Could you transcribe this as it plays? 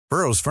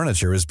Burrow's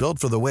furniture is built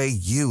for the way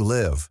you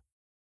live.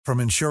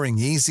 From ensuring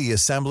easy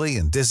assembly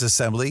and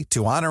disassembly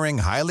to honoring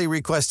highly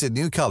requested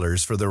new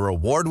colors for their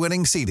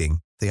award-winning seating,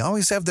 they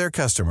always have their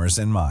customers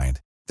in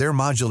mind. Their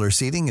modular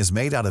seating is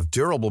made out of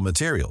durable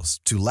materials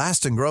to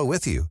last and grow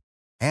with you.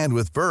 And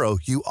with Burrow,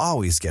 you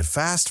always get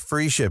fast,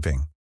 free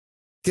shipping.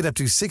 Get up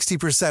to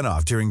 60%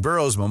 off during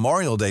Burrow's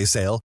Memorial Day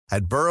sale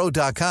at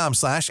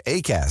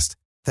burrow.com/ACAST.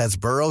 That's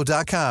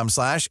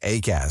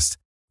burrow.com/ACAST.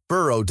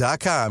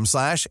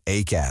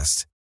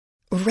 burrow.com/ACAST.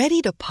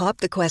 Ready to pop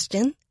the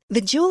question?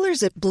 The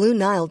jewelers at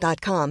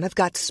BlueNile.com have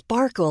got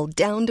sparkle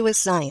down to a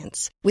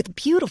science with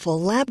beautiful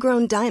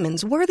lab-grown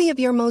diamonds worthy of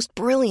your most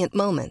brilliant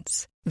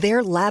moments.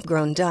 Their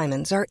lab-grown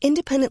diamonds are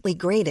independently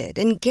graded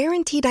and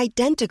guaranteed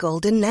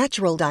identical to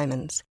natural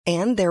diamonds,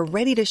 and they're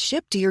ready to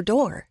ship to your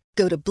door.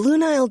 Go to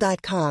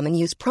BlueNile.com and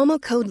use promo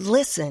code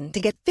LISTEN to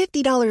get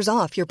 $50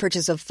 off your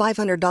purchase of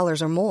 $500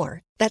 or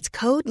more. That's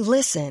code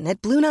LISTEN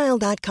at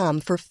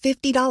BlueNile.com for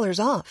 $50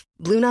 off.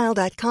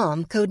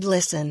 BlueNile.com, code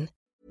LISTEN.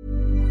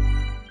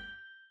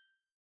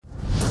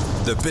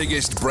 The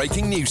biggest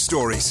breaking news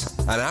stories,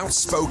 an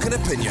outspoken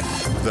opinion.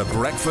 The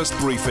Breakfast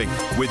Briefing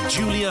with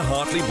Julia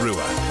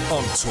Hartley-Brewer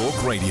on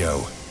Talk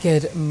Radio.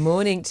 Good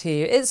morning to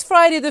you. It's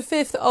Friday the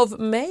 5th of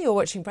May. You're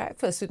watching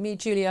Breakfast with me,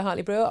 Julia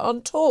Hartley-Brewer,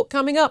 on Talk.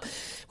 Coming up,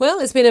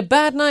 well, it's been a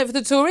bad night for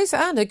the Tories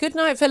and a good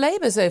night for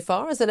Labour so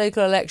far as the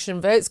local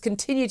election votes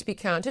continue to be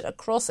counted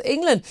across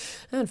England.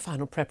 And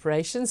final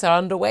preparations are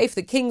underway for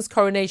the King's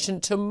coronation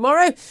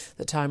tomorrow.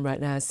 The time right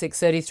now is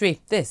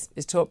 6:33. This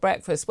is Talk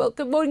Breakfast. Well,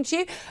 good morning to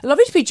you.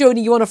 Lovely to be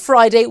joining you on a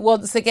Friday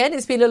once again.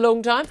 It's been a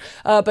long time.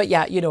 But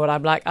yeah, you know what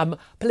I'm like. I'm a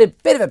bit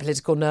of a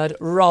political nerd.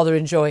 Rather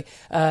enjoy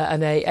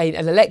an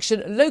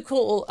election, local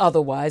or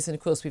otherwise. And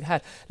of course, we've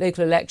had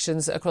local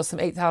elections across some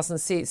 8,000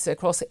 seats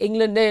across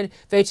England. No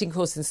voting, of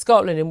course, in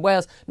Scotland, in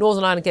Wales,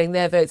 Northern Ireland getting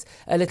their votes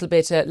a little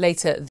bit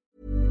later.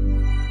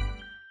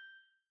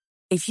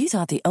 If you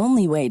thought the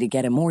only way to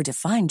get a more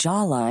defined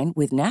jawline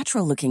with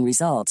natural-looking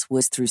results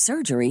was through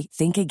surgery,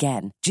 think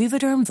again.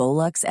 Juvederm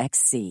Volux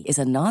XC is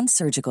a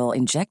non-surgical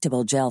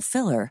injectable gel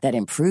filler that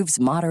improves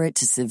moderate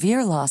to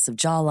severe loss of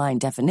jawline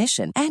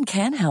definition and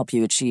can help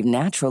you achieve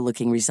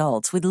natural-looking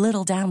results with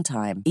little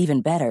downtime.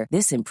 Even better,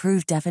 this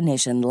improved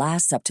definition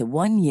lasts up to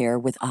 1 year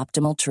with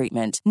optimal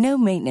treatment. No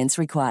maintenance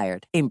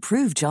required.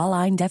 Improve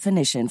jawline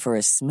definition for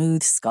a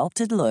smooth,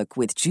 sculpted look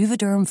with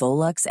Juvederm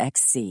Volux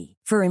XC.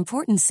 For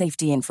important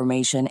safety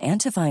information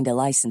and to find a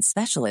licensed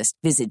specialist,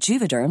 visit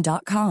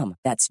Juvederm.com.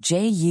 That's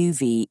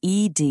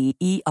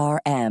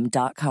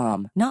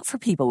JUVEDERM.com. Not for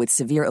people with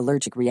severe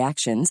allergic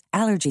reactions,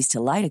 allergies to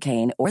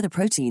lidocaine, or the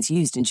proteins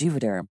used in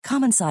Juvederm.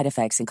 Common side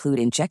effects include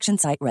injection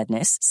site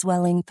redness,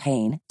 swelling,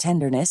 pain,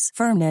 tenderness,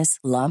 firmness,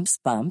 lumps,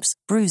 bumps,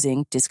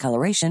 bruising,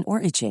 discoloration,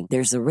 or itching.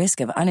 There's a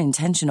risk of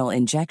unintentional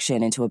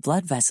injection into a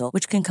blood vessel,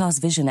 which can cause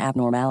vision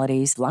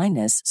abnormalities,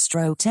 blindness,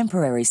 stroke,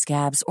 temporary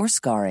scabs, or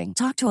scarring.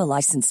 Talk to a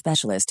licensed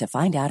specialist to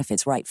find out if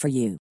it's right for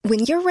you. When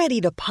you're ready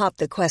to pop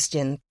the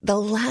question, the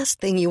last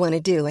thing you want to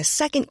do is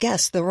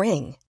second-guess the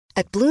ring.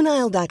 At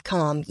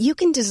BlueNile.com, you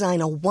can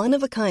design a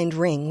one-of-a-kind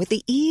ring with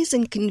the ease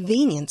and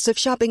convenience of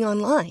shopping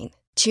online.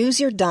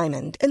 Choose your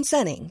diamond and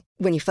setting.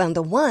 When you find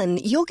the one,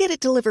 you'll get it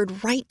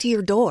delivered right to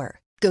your door.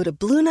 Go to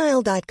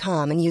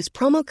BlueNile.com and use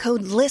promo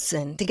code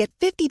LISTEN to get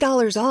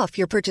 $50 off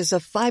your purchase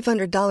of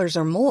 $500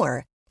 or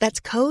more. That's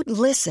code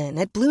LISTEN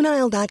at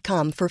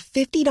BlueNile.com for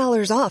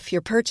 $50 off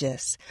your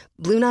purchase.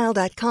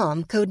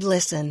 BlueNile.com, code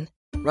LISTEN.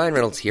 Ryan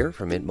Reynolds here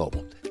from Mint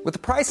Mobile. With the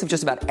price of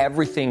just about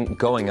everything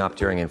going up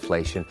during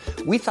inflation,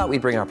 we thought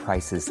we'd bring our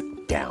prices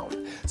down.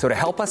 So to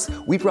help us,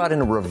 we brought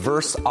in a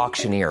reverse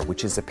auctioneer,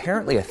 which is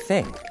apparently a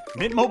thing.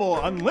 Mint Mobile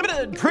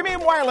Unlimited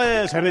Premium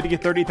Wireless. How to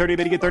get 30, 30,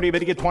 bit to get 30, bit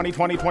to get 20,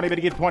 20, 20, bit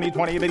to get 20,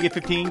 20, bit to get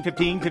 15,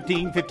 15,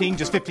 15, 15,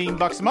 just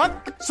 $15 a month?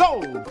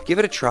 Sold! Give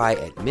it a try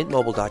at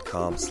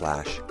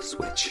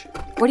mintmobile.com/switch.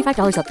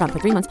 $45 up front for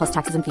 3 months plus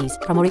taxes and fees.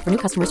 Promo rate for new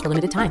customers for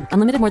limited time.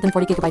 Unlimited more than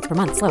 40 gigabytes per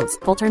month. Slows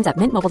full terms at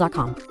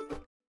mintmobile.com.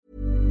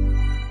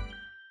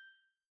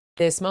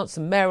 This month,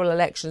 some mayoral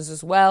elections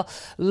as well.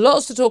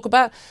 Lots to talk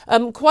about.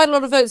 Quite a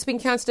lot of votes have been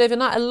counted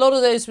overnight. A lot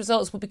of those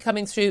results will be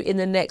coming through in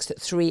the next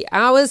 3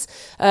 hours.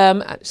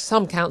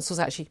 Some councils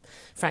actually,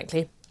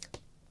 frankly, a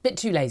bit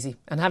too lazy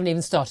and haven't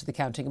even started the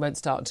counting. It won't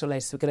start until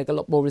later, so we're going to get a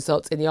lot more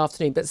results in the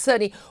afternoon. But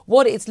certainly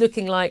what it's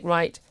looking like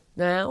right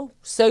now,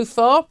 so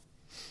far,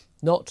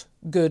 not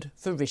good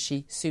for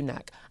Rishi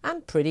Sunak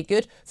and pretty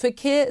good for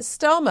Keir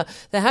Starmer.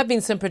 There have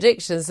been some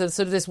predictions of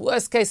sort of this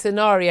worst case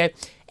scenario.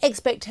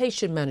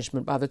 Expectation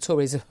management by the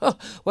Tories.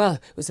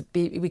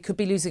 We could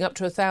be losing up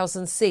to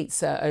 1,000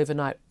 seats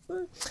overnight.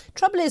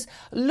 Trouble is,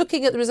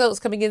 looking at the results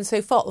coming in so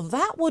far,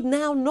 that would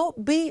now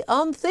not be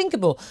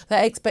unthinkable.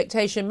 That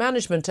expectation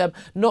management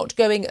not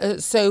going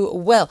so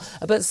well.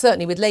 But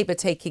certainly with Labour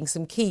taking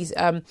some key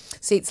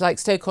seats like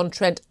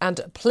Stoke-on-Trent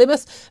and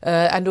Plymouth,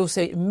 and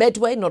also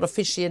Medway, not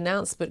officially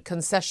announced, but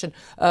concession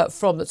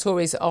from the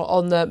Tories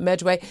on the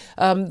Medway.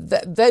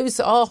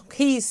 Those are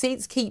key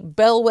seats, key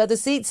bellwether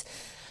seats.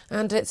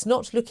 And it's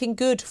not looking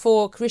good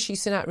for Rishi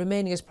Sunak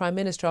remaining as Prime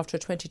Minister after a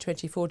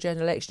 2024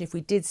 general election if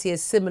we did see a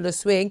similar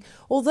swing,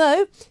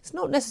 although it's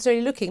not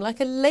necessarily looking like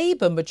a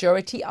Labour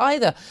majority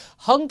either.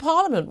 Hung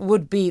Parliament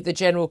would be the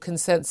general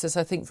consensus,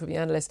 I think, from the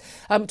analysts.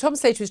 Tom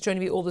Slater is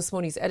joining me all this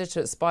morning. He's editor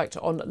at Spiked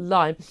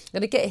Online. I'm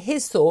going to get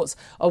his thoughts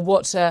on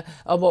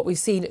what we've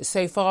seen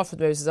so far from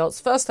those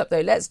results. First up, though,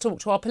 let's talk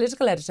to our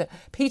political editor,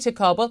 Peter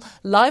Cardwell,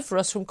 live for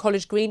us from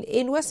College Green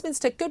in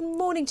Westminster. Good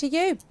morning to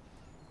you.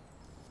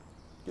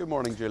 Good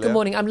morning, Julia. Good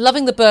morning. I'm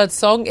loving the bird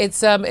song.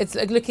 It's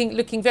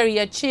looking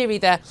very cheery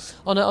there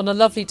on a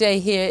lovely day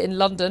here in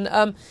London.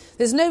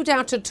 There's no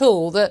doubt at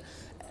all that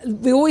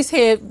we always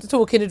hear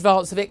talk in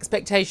advance of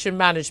expectation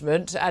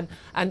management and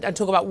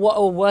talk about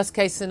what worst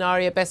case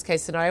scenario, best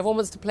case scenario. Everyone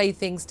wants to play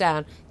things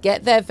down,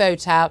 get their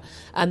vote out,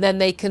 and then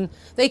they can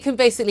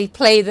basically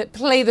play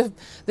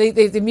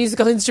the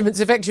musical instruments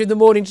effectively in the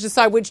morning to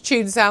decide which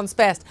tune sounds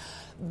best.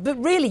 But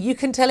really, you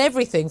can tell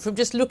everything from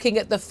just looking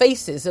at the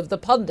faces of the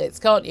pundits,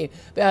 can't you?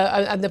 For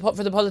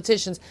the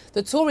politicians,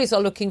 the Tories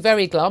are looking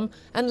very glum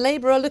and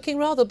Labour are looking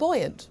rather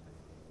buoyant.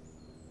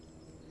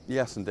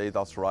 Yes, indeed,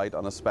 that's right,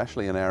 and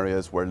especially in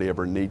areas where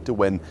Labour need to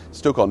win.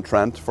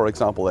 Stoke-on-Trent, for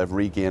example, they've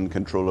regained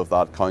control of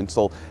that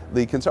council.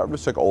 The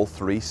Conservatives took all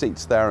 3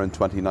 seats there in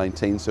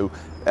 2019, so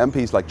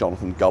MPs like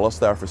Jonathan Gullis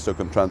there for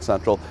Stoke-on-Trent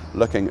Central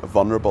looking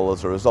vulnerable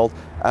as a result.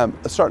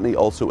 Certainly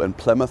also in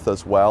Plymouth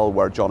as well,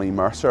 where Johnny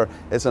Mercer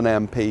is an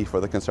MP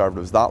for the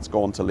Conservatives. That's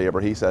gone to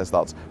Labour. He says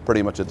that's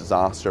pretty much a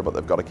disaster, but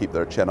they've got to keep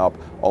their chin up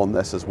on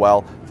this as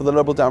well. For the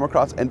Liberal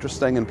Democrats,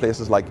 interesting in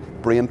places like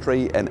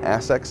Braintree in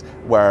Essex,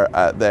 where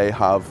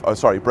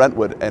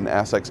Brentwood in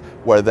Essex,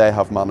 where they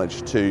have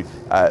managed to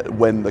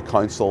win the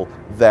council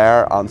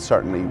there, and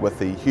certainly with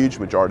the huge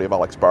majority of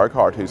Alex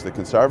Burghardt, who's the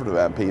Conservative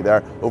MP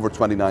there, over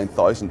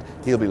 29,000,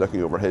 he'll be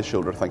looking over his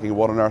shoulder thinking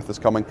what on earth is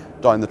coming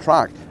down the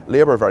track.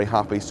 Labour are very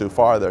happy so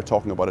far. They're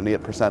talking about an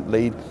 8%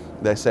 lead.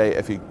 They say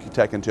if you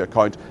take into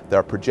account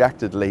their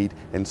projected lead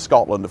in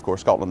Scotland, of course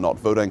Scotland not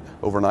voting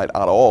overnight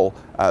at all,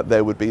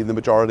 they would be the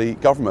majority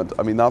government.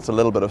 I mean, that's a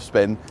little bit of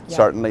spin,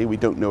 certainly. We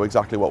don't know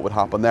exactly what would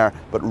happen there,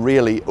 but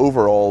really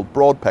overall,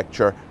 broad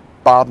picture,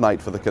 bad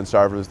night for the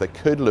Conservatives. They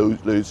could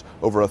lose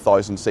over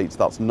 1,000 seats.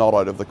 That's not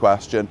out of the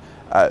question.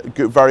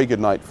 Very good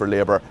night for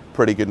Labour,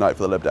 pretty good night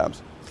for the Lib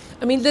Dems.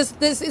 I mean,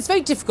 it's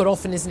very difficult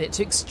often, isn't it,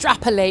 to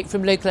extrapolate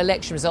from local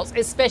election results,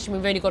 especially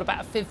when we've only got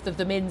about a fifth of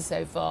them in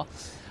so far,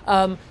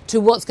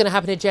 to what's going to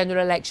happen in a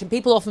general election.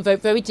 People often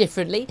vote very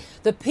differently.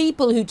 The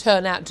people who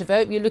turn out to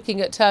vote, you're looking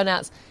at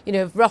turnouts,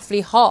 of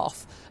roughly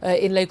half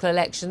in local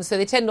elections, so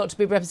they tend not to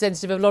be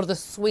representative of a lot of the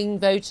swing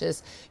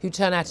voters who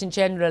turn out in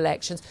general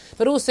elections.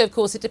 But also, of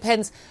course, it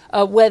depends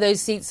where those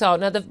seats are.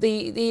 Now,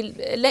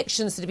 the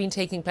elections that have been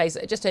taking place,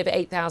 just over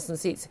 8,000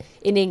 seats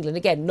in England,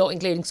 again, not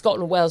including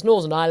Scotland, Wales,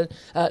 Northern Ireland,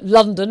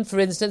 London, for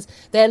instance,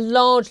 they're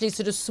largely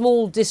sort of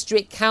small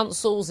district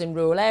councils in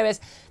rural areas.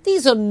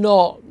 These are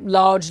not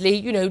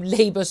largely,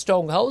 Labour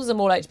strongholds. They're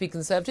more likely to be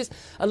Conservatives.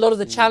 A lot of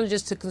the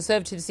challenges to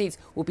Conservative seats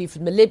will be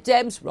from the Lib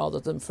Dems rather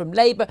than from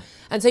Labour.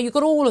 And so you've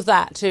got all of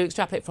that to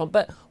extrapolate from.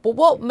 But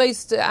what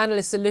most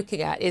analysts are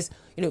looking at is,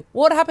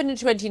 what happened in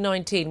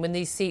 2019 when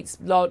these seats,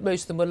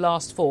 most of them were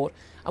last fought,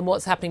 and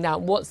what's happening now?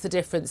 What's the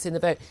difference in the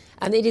vote?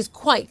 And it is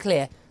quite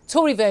clear.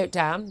 Tory vote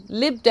down,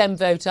 Lib Dem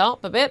vote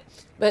up a bit,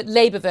 but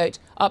Labour vote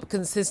up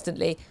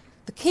consistently.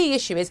 The key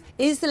issue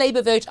is the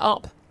Labour vote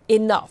up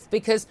enough?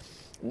 Because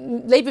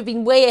Labour have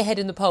been way ahead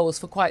in the polls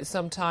for quite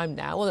some time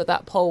now, although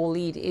that poll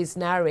lead is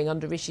narrowing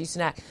under Rishi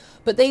Sunak.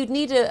 But they would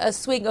need a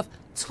swing of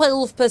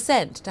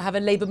 12% to have a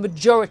Labour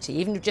majority,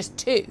 even with just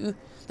 2.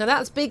 Now,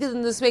 that's bigger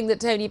than the swing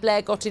that Tony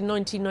Blair got in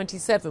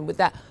 1997 with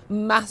that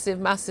massive,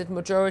 massive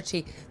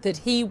majority that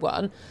he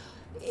won.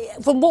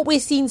 From what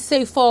we've seen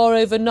so far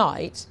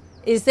overnight,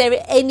 is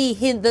there any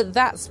hint that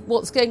that's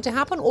what's going to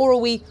happen, or are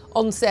we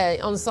on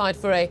side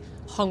for a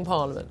hung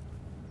parliament?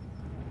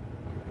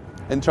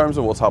 In terms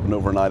of what's happened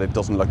overnight, it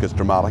doesn't look as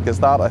dramatic as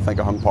that. I think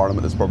a hung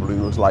parliament is probably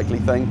the most likely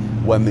thing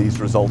when these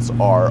results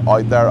are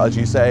out there. As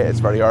you say, it's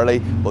very early.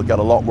 We'll get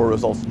a lot more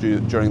results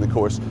during the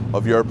course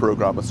of your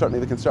programme. But certainly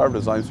the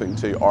Conservatives I'm speaking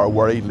to are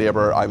worried.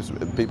 Labour,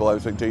 people I'm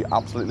speaking to,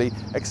 absolutely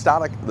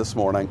ecstatic this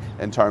morning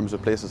in terms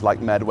of places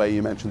like Medway,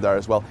 you mentioned there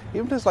as well.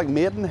 Even places like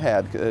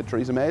Maidenhead,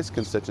 Theresa May's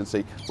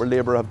constituency, where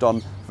Labour have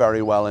done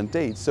very well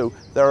indeed. So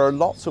there are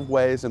lots of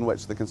ways in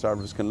which the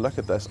Conservatives can look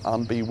at this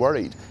and be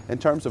worried. In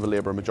terms of a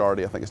Labour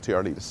majority, I think it's too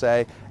early to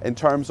say. In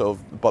terms of,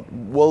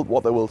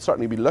 what they will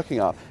certainly be looking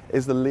at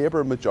is the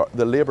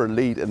Labour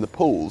lead in the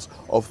polls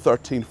of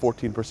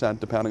 13-14%,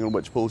 depending on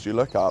which polls you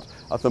look at.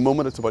 At the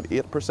moment, it's about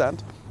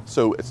 8%.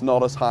 So it's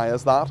not as high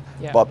as that,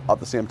 but at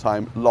the same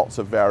time, lots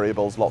of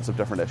variables, lots of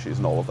different issues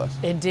in all of this.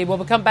 Indeed. Well,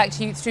 we'll come back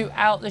to you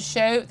throughout the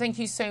show. Thank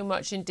you so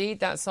much indeed.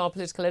 That's our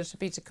political editor,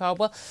 Peter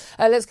Cardwell.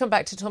 Let's come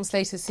back to Tom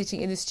Slater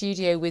sitting in the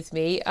studio with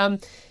me.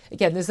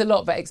 Again, there's a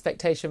lot about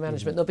expectation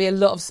management. There'll be a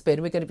lot of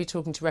spin. We're going to be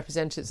talking to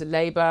representatives of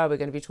Labour. We're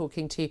going to be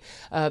talking to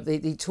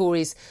the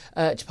Tories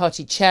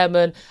party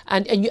chairman.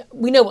 And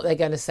we know what they're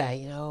going to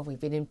say. We've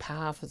been in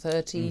power for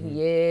 13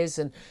 years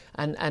and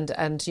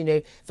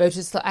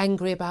voters are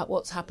angry about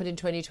what's happening happened in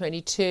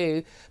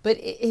 2022. But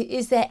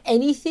is there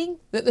anything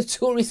that the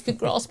Tories could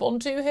grasp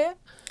onto here?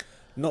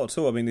 Not at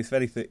all. I mean, if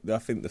anything, I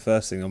think the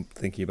first thing I'm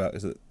thinking about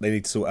is that they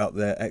need to sort out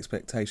their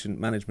expectation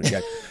management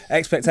game.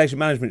 Expectation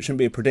management shouldn't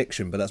be a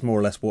prediction, but that's more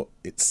or less what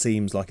it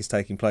seems like is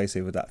taking place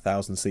here with that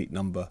 1,000-seat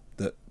number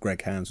that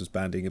Greg Hands was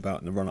bandying about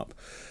in the run-up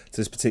to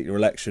this particular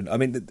election. I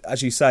mean,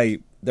 as you say,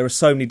 there are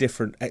so many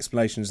different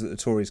explanations that the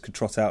Tories could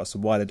trot out as to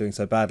why they're doing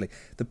so badly.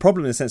 The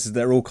problem, in a sense, is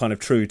they're all kind of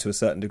true to a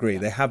certain degree.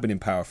 They have been in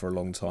power for a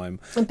long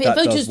time. And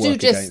voters do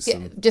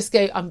just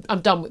go,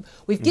 I'm done.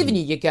 We've given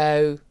you your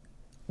go.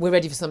 We're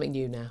ready for something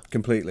new now.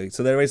 Completely.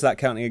 So there is that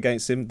counting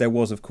against him. There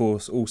was, of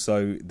course,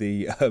 also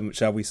the,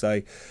 shall we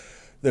say,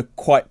 the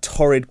quite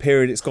torrid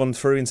period it's gone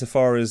through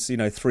insofar as,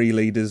 3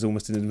 leaders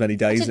almost in as many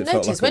days. I didn't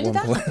notice. When did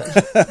that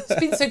happen? It's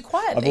been so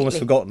quiet I've almost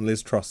forgotten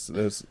Liz Truss,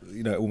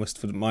 almost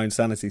for my own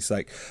sanity's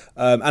sake.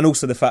 And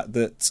also the fact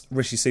that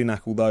Rishi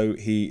Sunak, although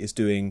he is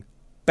doing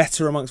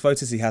better amongst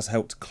voters, he has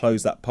helped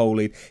close that poll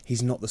lead.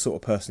 He's not the sort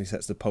of person who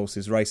sets the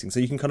pulses racing. So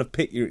you can kind of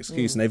pick your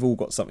excuse and they've all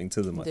got something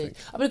to them, I think.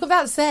 I mean,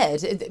 that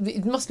said,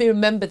 it must be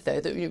remembered, though,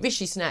 that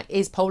Rishi Sunak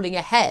is polling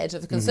ahead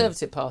of the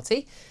Conservative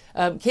Party.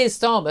 Keir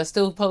Starmer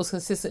still polls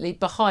consistently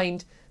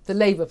behind the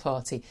Labour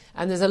Party.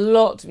 And there's a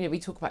lot, we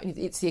talk about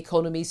it's the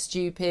economy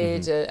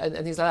stupid and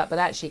things like that, but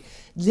actually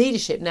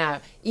leadership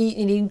now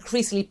in an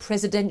increasingly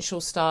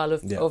presidential style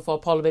of our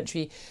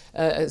parliamentary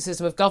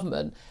system of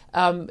government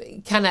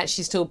can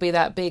actually still be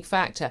that big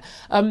factor.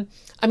 I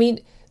mean,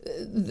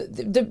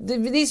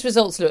 these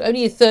results look,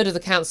 only a third of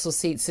the council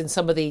seats in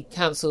some of the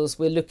councils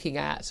we're looking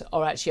at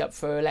are actually up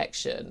for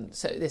election.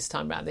 So this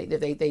time round,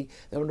 they're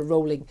on a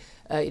rolling,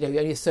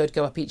 only a third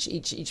go up each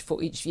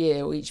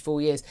year or each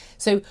 4 years.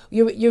 So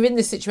you're in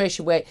this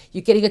situation where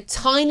you're getting a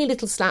tiny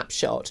little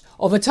snapshot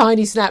of a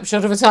tiny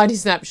snapshot of a tiny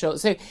snapshot.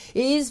 So it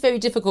is very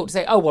difficult to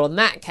say, oh, well, in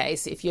that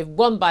case, if you've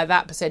won by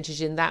that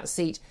percentage in that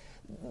seat,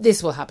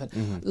 this will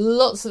happen.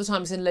 Lots of the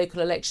times in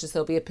local elections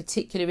there'll be a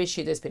particular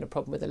issue. There's been a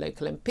problem with a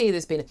local MP.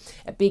 There's been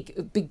a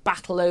big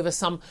battle over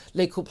some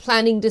local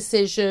planning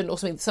decision or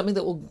something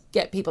that will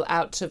get people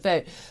out to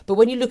vote. But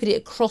when you look at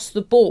it across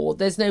the board,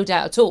 there's no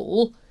doubt at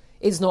all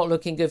it's not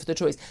looking good for the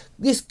Tories.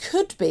 This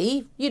could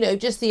be,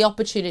 just the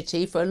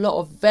opportunity for a lot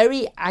of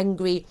very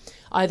angry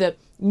either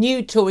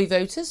new Tory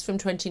voters from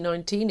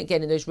 2019,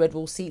 again in those red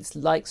wall seats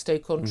like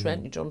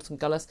Stoke-on-Trent, Jonathan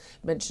Gullas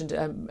mentioned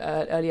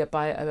earlier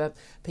by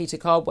Peter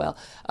Cardwell,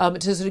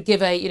 to sort of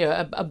give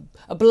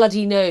a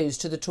bloody nose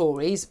to the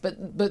Tories,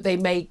 but they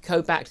may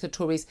go back to the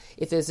Tories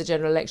if there's a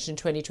general election in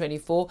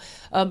 2024.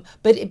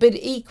 But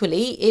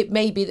equally, it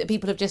may be that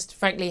people have just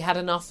frankly had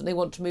enough and they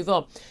want to move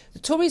on. The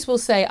Tories will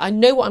say, I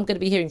know what I'm going to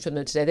be hearing from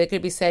them today. They're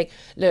going to be saying,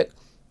 look,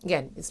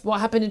 again, it's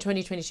what happened in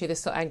 2022. They're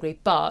still angry,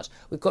 but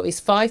we've got these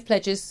 5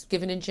 pledges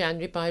given in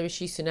January by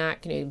Rishi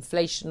Sunak,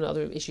 inflation and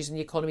other issues in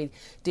the economy,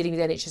 dealing with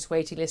NHS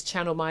waiting lists,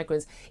 channel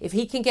migrants. If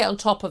he can get on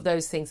top of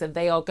those things and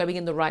they are going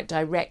in the right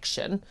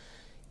direction,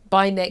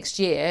 by next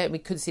year, and we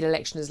could see an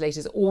election as late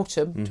as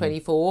autumn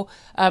 24,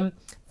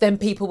 then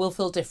people will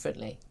feel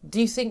differently. Do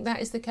you think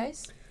that is the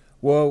case?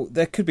 Well,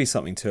 there could be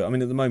something to it. I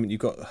mean, at the moment,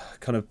 you've got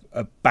kind of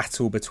a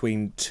battle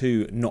between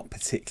 2 not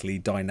particularly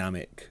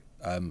dynamic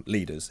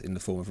leaders in the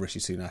form of Rishi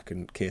Sunak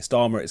and Keir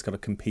Starmer. It's kind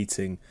of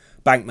competing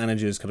bank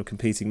managers, kind of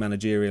competing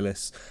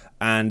managerialists,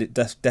 and it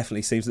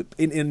definitely seems that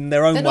in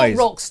their own ways... They're not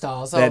rock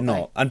stars, are they? They're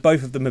not. And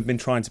both of them have been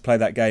trying to play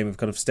that game of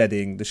kind of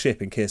steadying the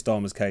ship. In Keir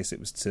Starmer's case, it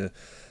was to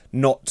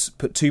not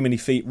put too many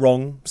feet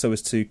wrong so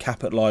as to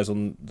capitalise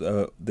on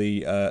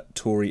the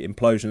Tory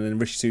implosion. And in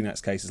Rishi Sunak's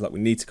case, it's like we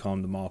need to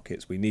calm the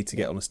markets, we need to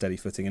get on a steady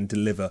footing and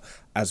deliver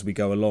as we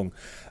go along.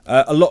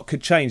 A lot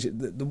could change.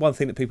 The one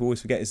thing that people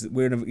always forget is that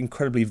we're in an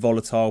incredibly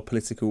volatile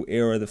political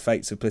era. The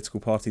fates of political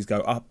parties go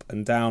up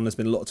and down. There's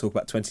been a lot of talk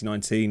about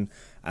 2019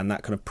 and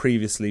that kind of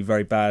previously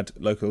very bad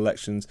local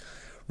elections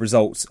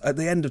results. At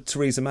the end of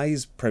Theresa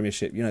May's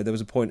premiership, there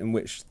was a point in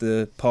which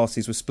the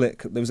parties were split.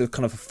 There was a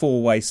kind of a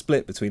 4-way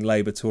split between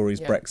Labour,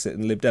 Tories, Brexit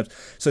and Lib Dems.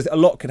 So a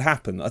lot could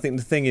happen. I think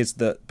the thing is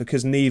that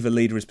because neither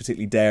leader is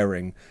particularly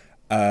daring,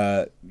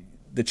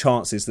 the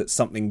chances that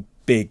something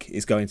big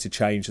is going to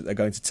change, that they're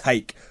going to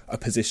take a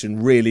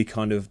position, really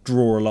kind of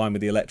draw a line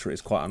with the electorate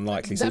is quite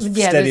unlikely. So it's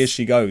steady as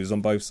she goes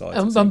on both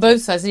sides. On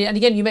both sides. And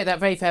again, you make that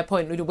very fair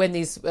point. When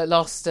these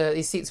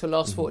seats were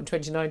last fought in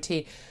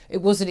 2019,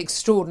 it was an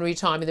extraordinary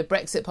time. The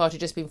Brexit Party had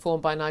just been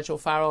formed by Nigel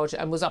Farage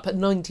and was up at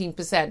 19%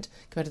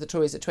 compared to the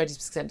Tories at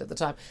 20% at the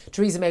time.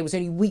 Theresa May was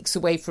only weeks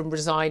away from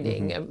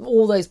resigning. And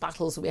all those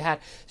battles that we had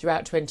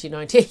throughout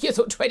 2019. You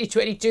thought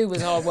 2022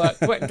 was hard work.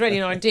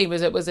 2019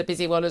 was a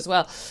busy one as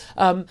well.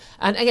 And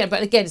again,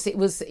 but again, it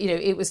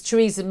was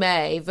Theresa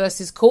May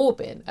versus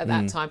Corbyn at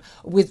that time,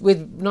 with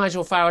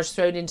Nigel Farage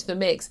thrown into the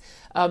mix.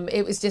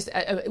 It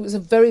was a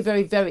very,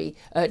 very, very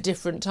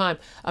different time.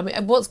 I mean,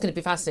 and what's going to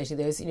be fascinating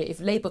though is,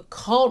 if Labour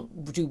can't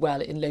do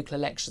well in local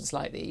elections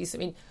like these,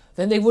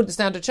 then they wouldn't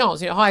stand a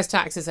chance. Highest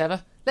taxes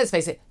ever. Let's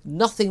face it,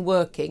 nothing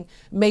working,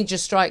 major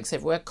strikes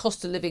everywhere,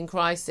 cost of living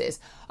crisis.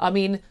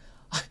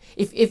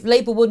 if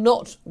Labour were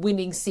not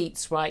winning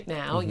seats right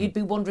now, you'd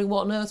be wondering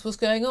what on earth was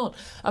going on.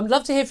 I'd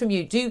love to hear from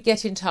you. Do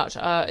get in touch.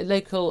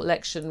 Local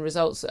election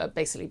results are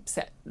basically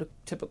look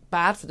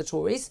bad for the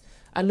Tories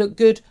and look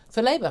good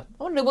for Labour.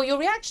 I want to know what your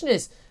reaction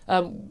is.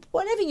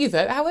 Whatever you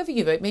vote, however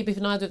you vote, maybe for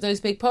neither of those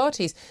big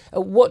parties.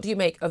 What do you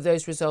make of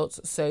those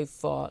results so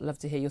far? Love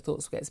to hear your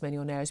thoughts. We'll get as many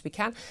on air as we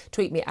can.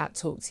 Tweet me at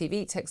Talk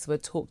TV. Text the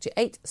word Talk to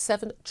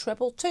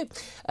 87222.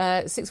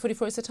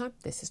 6:44 is the time.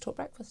 This is Talk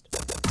Breakfast.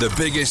 The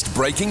biggest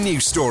breaking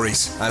news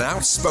stories and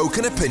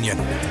outspoken opinion.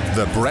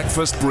 The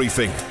Breakfast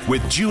Briefing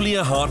with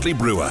Julia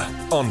Hartley-Brewer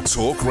on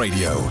Talk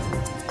Radio.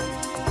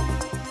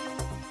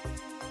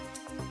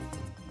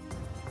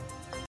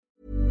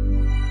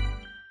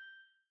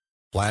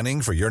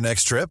 Planning for your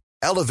next trip?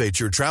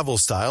 Elevate your travel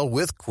style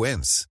with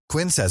Quince.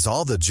 Quince has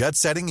all the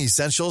jet-setting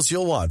essentials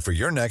you'll want for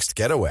your next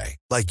getaway,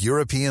 like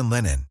European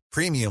linen,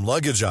 premium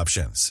luggage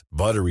options,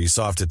 buttery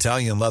soft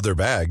Italian leather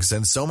bags,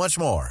 and so much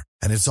more.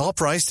 And it's all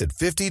priced at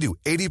 50 to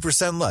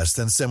 80% less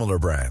than similar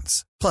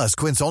brands. Plus,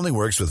 Quince only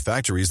works with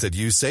factories that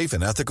use safe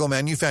and ethical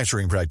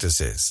manufacturing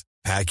practices.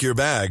 Pack your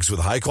bags with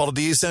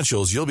high-quality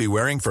essentials you'll be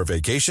wearing for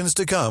vacations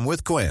to come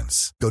with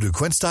Quince. Go to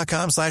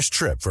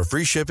quince.com/trip for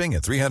free shipping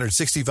and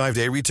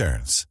 365-day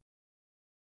returns.